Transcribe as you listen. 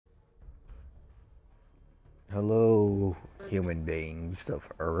Hello, human beings of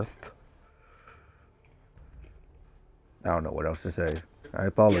Earth. I don't know what else to say. I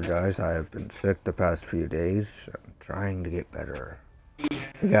apologize. I have been sick the past few days. I'm trying to get better.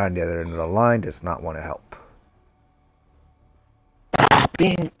 The guy on the other end of the line does not want to help.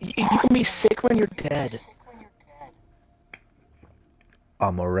 You can be sick when you're dead.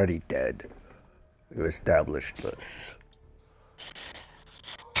 I'm already dead. You established this.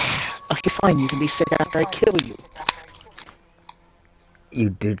 Okay, fine, you can be sick after I kill you. You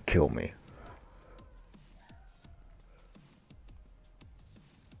did kill me.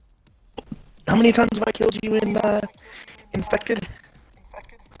 How many times have I killed you in, infected?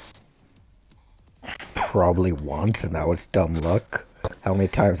 Probably once, and that was dumb luck. How many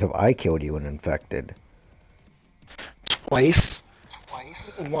times have I killed you and infected? Twice.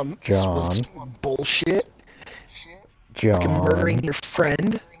 Once was John. bullshit. Fucking John. murdering your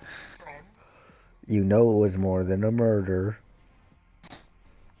friend. You know it was more than a murder.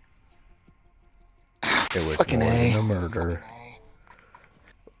 It was Fucking more A. than a murder.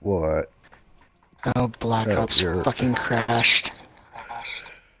 What? Oh, Black Oh, Ops fucking crashed.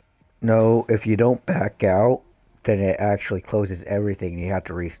 No, if you don't back out, then it actually closes everything and you have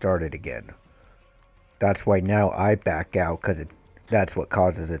to restart it again. That's why now I back out, because that's what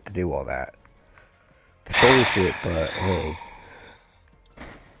causes it to do all that. It's bullshit, but hey.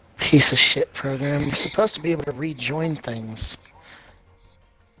 Piece of shit program. You're supposed to be able to rejoin things.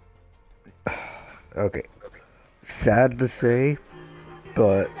 Okay. Sad to say,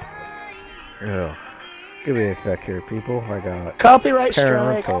 but... Ugh. Give me a sec here, people. I got Copyright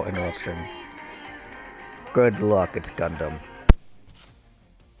strike. parental interruption. Good luck, it's Gundam.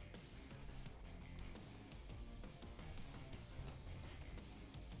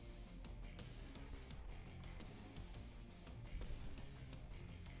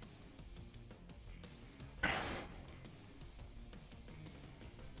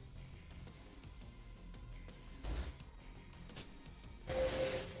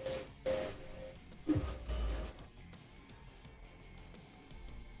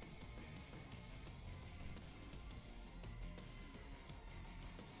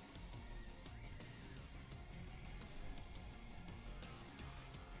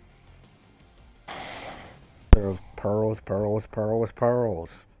 Pearls, pearls, pearls, pearls.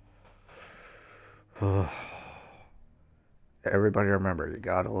 Everybody remember, you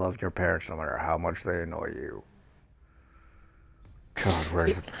gotta love your parents no matter how much they annoy you.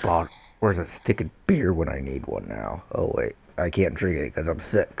 God, where's a stick of beer when I need one now? Oh wait, I can't drink it because I'm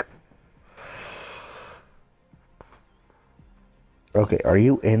sick. Okay, are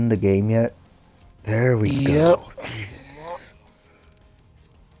you in the game yet? There we go. Jesus.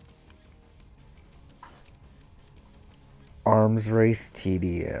 Arms race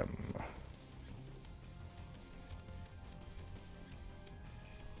TDM.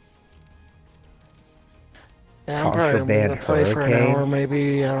 Yeah, I'm probably Contraband gonna play for an Hurricane. hour,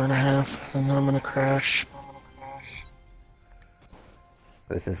 maybe hour and a half, and then I'm gonna crash.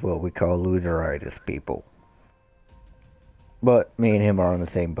 This is what we call loseritis, people. But me and him are on the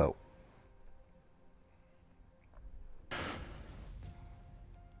same boat.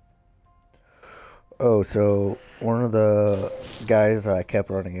 Oh, so one of the guys I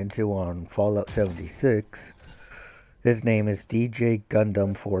kept running into on Fallout 76, his name is DJ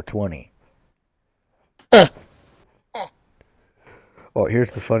Gundam 420. Well,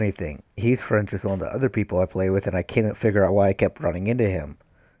 here's the funny thing. He's friends with one of the other people I play with, and I couldn't figure out why I kept running into him.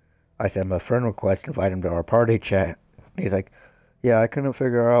 I sent him a friend request, invite him to our party chat. He's like, yeah, I couldn't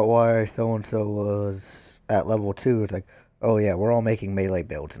figure out why so-and-so was at level 2. It's like, oh yeah, we're all making melee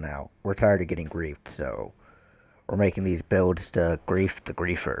builds now. We're tired of getting griefed, so we're making these builds to grief the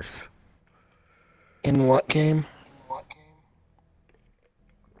griefers. In what game?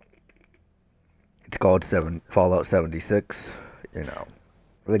 It's called Fallout 76. You know,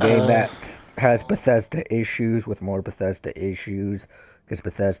 the game that has Bethesda issues with more Bethesda issues, because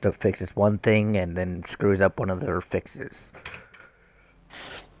Bethesda fixes one thing and then screws up one of their fixes.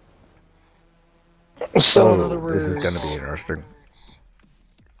 So, in other words, this is going to be interesting.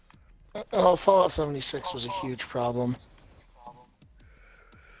 Fallout 76 was a huge problem.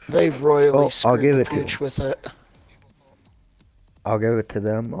 They royally screwed the pooch with it. I'll give it to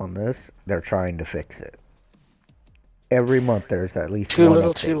them on this. They're trying to fix it. Every month there's at least too one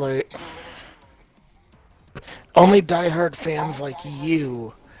little, update. too late. Only diehard fans like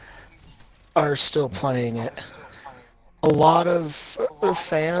you are still playing it. A lot of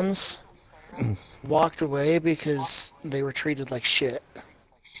fans walked away because they were treated like shit.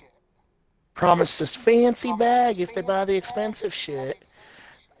 Promised this fancy bag if they buy the expensive shit.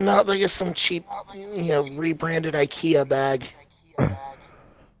 Not like it's some cheap, rebranded IKEA bag.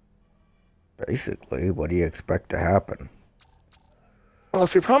 Basically, what do you expect to happen? Well,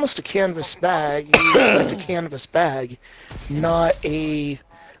 if you're promised a canvas bag, you expect a canvas bag, not a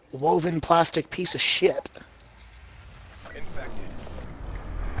woven plastic piece of shit. Infected.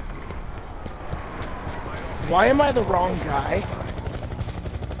 Why am I the wrong guy?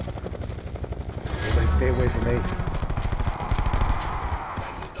 Everybody stay away from me.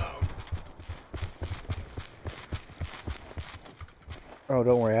 Oh,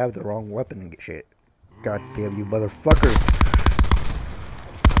 don't worry, I have the wrong weapon and shit. God damn you motherfuckers.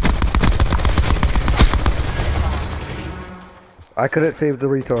 I couldn't save the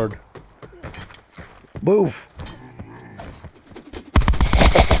retard. Move!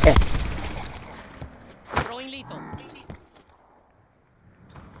 Throwing lethal.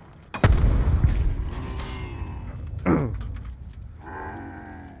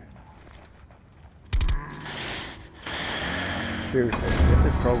 Seriously, this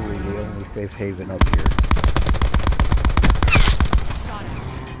is probably the only safe haven up here.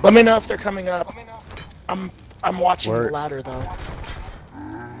 Let me know if they're coming up. I'm watching Where? the ladder though.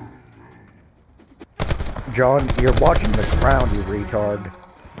 John, you're watching the ground, you retard.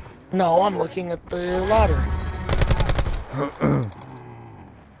 No, I'm looking at the ladder.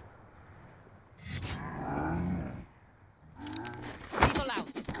 People out.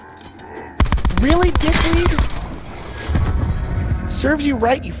 Really, dickweed? Serves you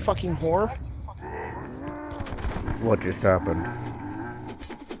right, you fucking whore. What just happened?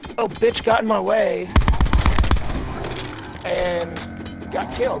 Oh, bitch got in my way. And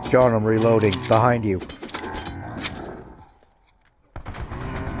got killed. John, I'm reloading. Behind you.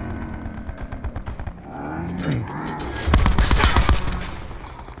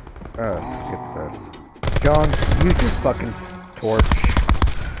 Skip this. John, use your fucking torch.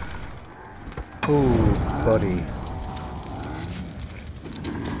 Ooh, buddy.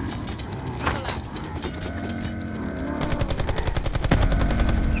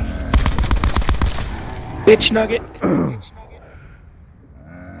 Bitch nugget.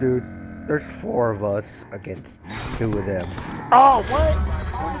 Dude, there's 4 of us against 2 of them. Oh, what?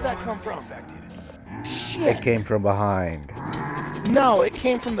 Where did that come from? It Shit. came from behind. No, it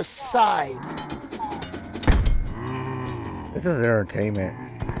came from the side. This is entertainment.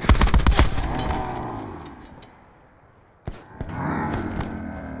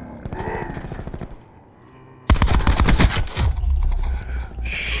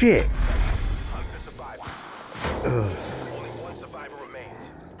 Shit. Hunt the survivor. Only one survivor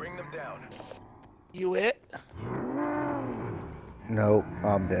remains. Bring them down. You it? Nope,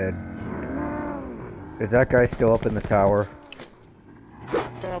 I'm dead. Is that guy still up in the tower?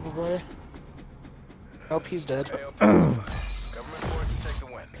 Probably. Nope, he's dead. Government forces take the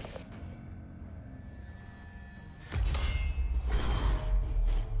win.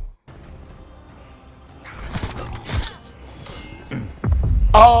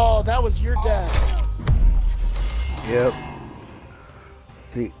 Oh, that was your death. Yep.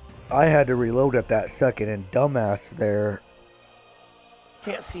 See, I had to reload at that second, and dumbass there.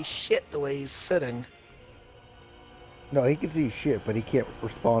 Can't see shit the way he's sitting. No, he can see shit, but he can't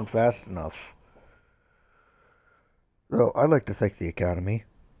respond fast enough. So, I'd like to thank the Academy.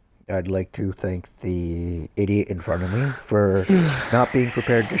 I'd like to thank the idiot in front of me for not being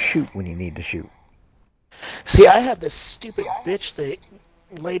prepared to shoot when you need to shoot. See, I had this stupid bitch that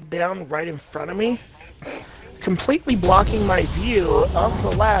laid down right in front of me, completely blocking my view of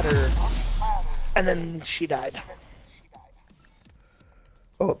the ladder, and then she died.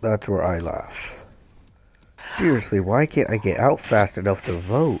 Oh, that's where I laugh. Seriously, why can't I get out fast enough to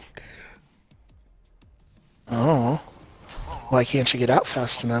vote? Oh. Why can't you get out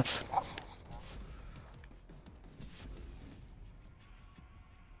fast enough?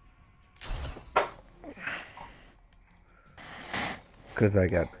 Because I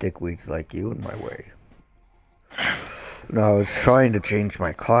got dickweeds like you in my way. No, I was trying to change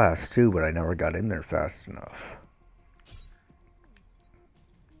my class too, but I never got in there fast enough.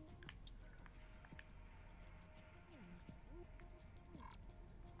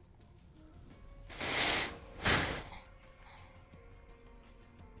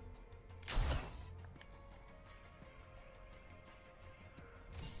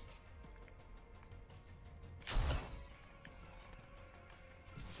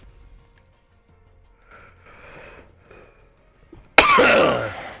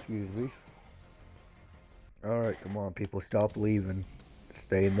 Excuse me. Alright, come on, people, stop leaving.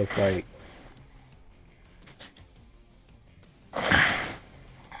 Stay in the fight.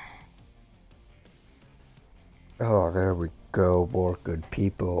 Oh, there we go. More good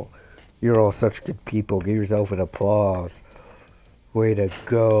people. You're all such good people. Give yourself an applause. Way to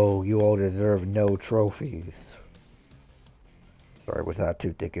go. You all deserve no trophies. Sorry, was that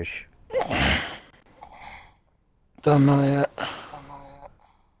too dickish? Don't know yet.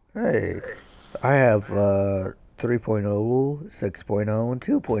 Hey, I have 3.0, 6.0, and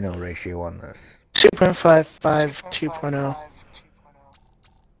 2.0 ratio on this. 2.55, 2.0.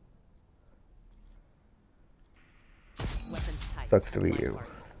 Weapons tight. Sucks to be you.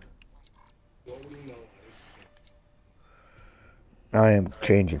 I am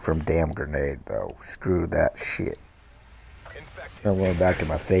changing from damn grenade though. Screw that shit. Infected. I'm going back to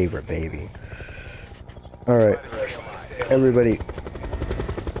my favorite baby. Alright, everybody.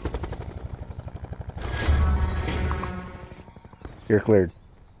 You're cleared.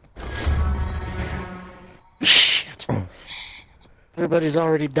 Shit. Everybody's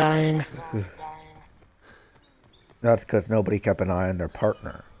already dying. That's because nobody kept an eye on their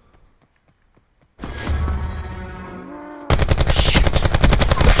partner.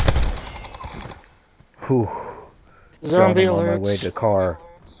 Whew. Zombie On my way alerts. to car.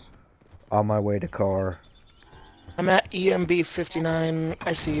 On my way to car. I'm at EMB 59.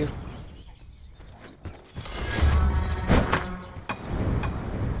 I see you.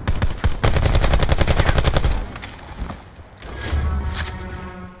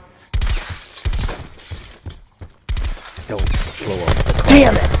 Don't blow up the car.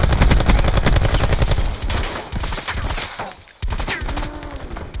 Damn it!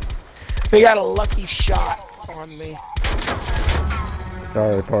 They got a lucky shot on me.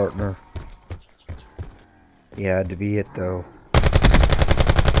 Sorry, partner. You had to be it, though.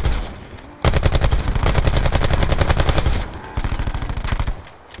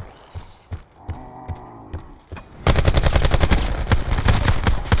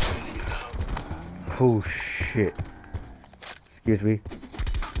 Oh, shit. Excuse me.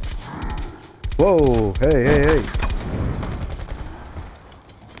 Whoa! Hey, hey, hey!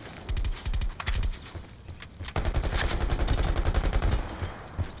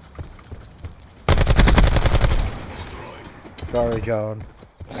 Sorry, John.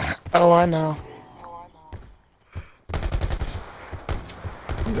 Oh, I know.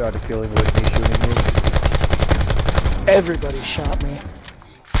 You got a feeling with me shooting you? Everybody shot me.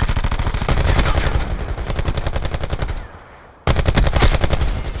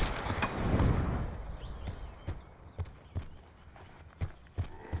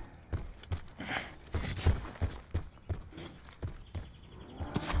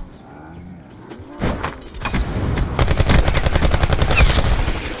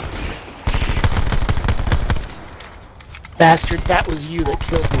 Bastard, that was you that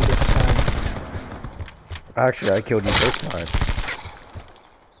killed me this time. Actually, I killed you this time.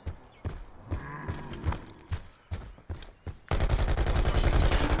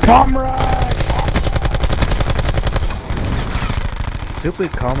 Comrade!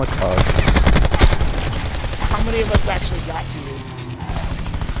 Stupid kamikaze. How many of us actually got to you?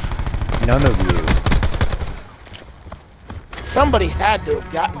 None of you. Somebody had to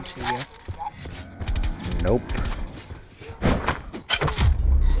have gotten to you. Nope.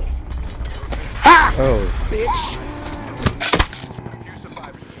 Ha! Oh, Bitch! Few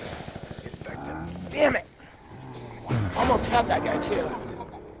survivors remain. Infected. Damn it! Almost had that guy too.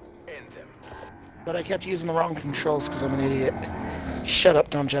 End them. But I kept using the wrong controls because I'm an idiot. Shut up,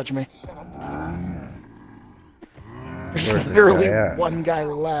 don't judge me. There's Where's this literally guy at? one guy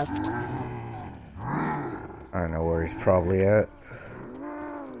left. I know where he's probably at.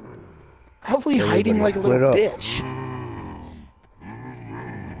 Probably hiding like a Everybody little split up. bitch.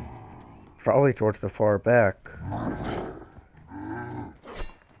 Probably towards the far back.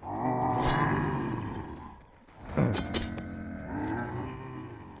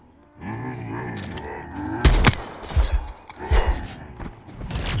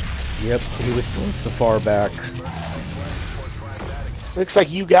 Yep, he was towards the far back. Looks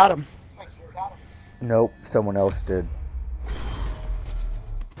like you got him. Nope, someone else did.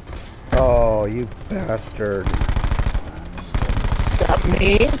 Oh, you bastard. Got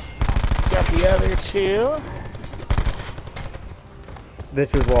me. Got the other two.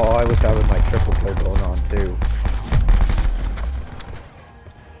 This is while I was having my triple kill going on too.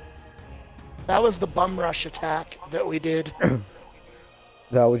 That was the bum rush attack that we did.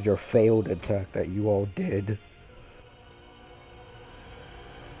 That was your failed attack that you all did.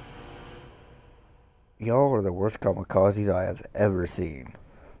 Y'all are the worst kamikazes I have ever seen.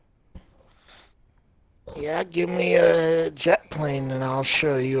 Yeah, give me a jet plane and I'll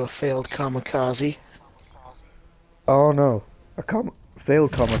show you a failed kamikaze. Oh no, a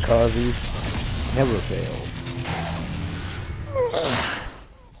failed kamikaze never fails.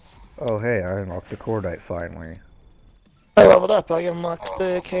 Oh, hey, I unlocked the Cordite finally. I leveled up. I unlocked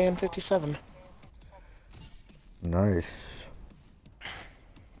the KN57. Nice.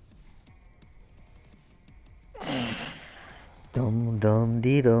 Dum dum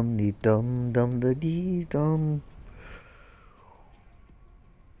dee dum dee dum dum da dee dum.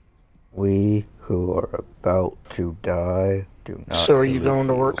 We who are about to die do not. So are you salute going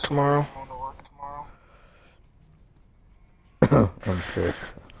to work you. tomorrow? I'm sick.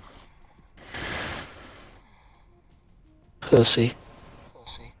 Pussy.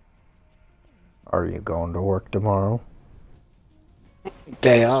 Are you going to work tomorrow?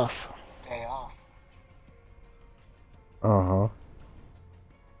 Day off. Uh-huh.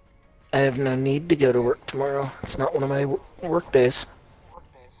 I have no need to go to work tomorrow. It's not one of my work days.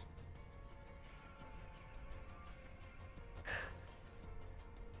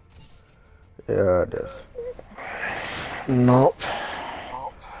 Yeah, it is. Nope.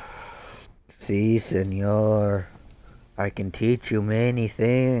 See, senor, I can teach you many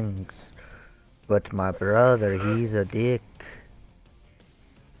things, but my brother, he's a dick.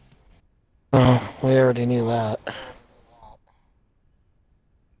 Oh, we already knew that.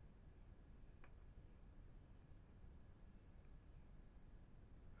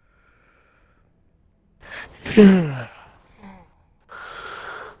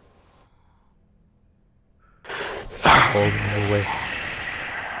 All the way.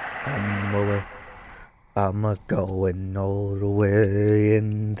 I'm away. I'm going all the way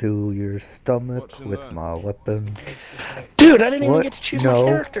into your stomach with my weapon. Dude, I didn't even What? get to choose No.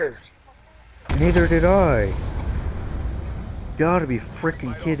 my character. Neither did I. Gotta be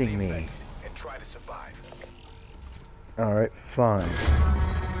freaking kidding me. And try to survive. Alright, fine.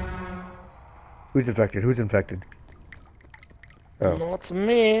 Who's infected? Who's infected? Oh, Not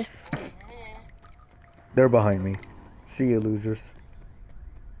me. they're behind me. See you, losers.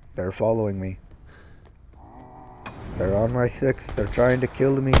 They're following me. They're on my 6. They're trying to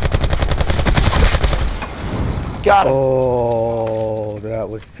kill me. Got him. Oh, that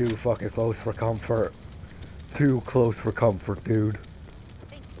was too fucking close for comfort. Too close for comfort, dude.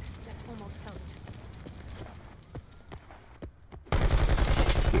 Thanks. That almost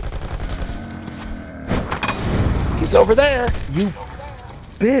helped. He's over there. You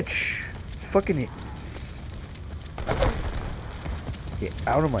bitch! Fucking get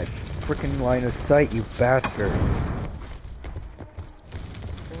out of my freaking line of sight, you bastards.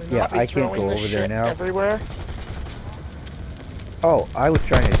 Can we Yeah, not be I can't throwing go this over there shit now. Everywhere. Oh, I was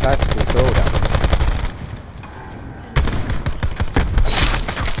trying to tactically throw that.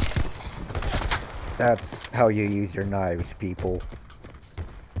 That's how you use your knives, people.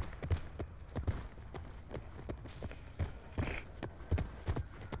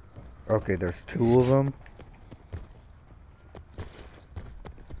 Okay, there's 2 of them.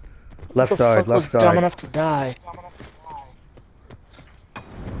 Left Who the side, fuck was left dumb side. enough to die?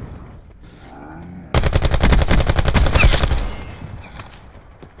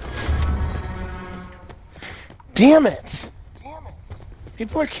 Damn it!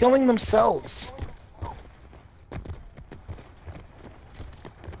 People are killing themselves.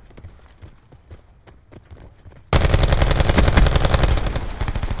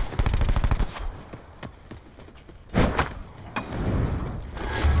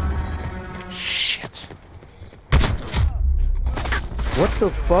 Shit. What the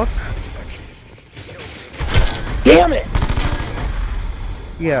fuck? Damn it!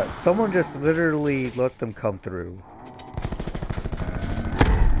 Yeah, someone just literally let them come through.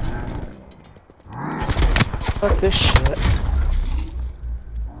 Fuck this shit.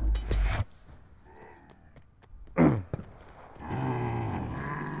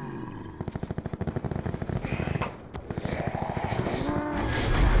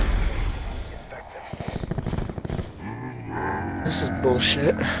 This is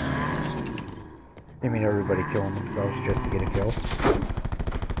bullshit. I mean, everybody killing themselves just to get a kill.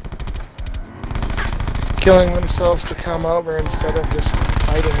 Killing themselves to come over instead of just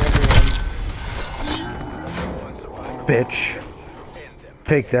fighting everyone. One survivor. Bitch. End them.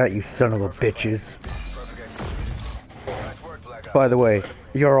 Take that, you son of a bitches. Nice work, Black Ops. By the way,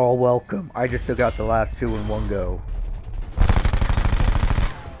 you're all welcome. I just still got the last 2 in one go.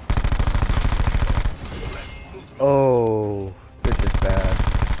 Oh, this is bad.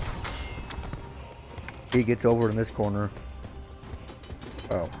 He gets over in this corner.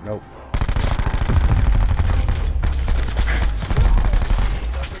 Oh, nope.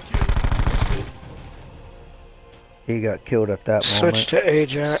 He got killed at that Switch moment. to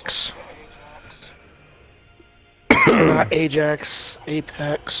Ajax. Not Ajax,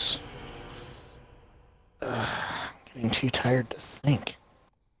 Apex. Getting too tired to think.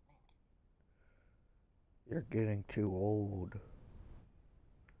 You're getting too old.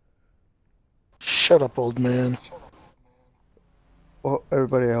 Shut up, old man. Well,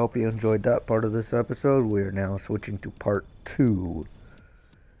 everybody, I hope you enjoyed that part of this episode. We are now switching to part 2.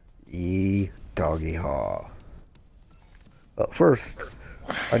 Doggy haw. But first,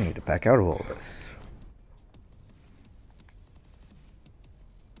 I need to back out of all this.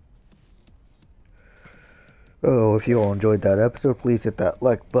 Oh, if you all enjoyed that episode, please hit that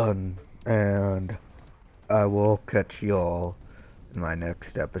like button. And I will catch y'all in my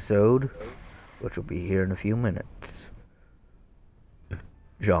next episode, which will be here in a few minutes.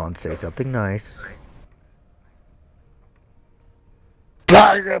 John, say something nice.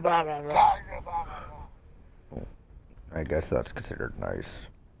 I guess that's considered nice.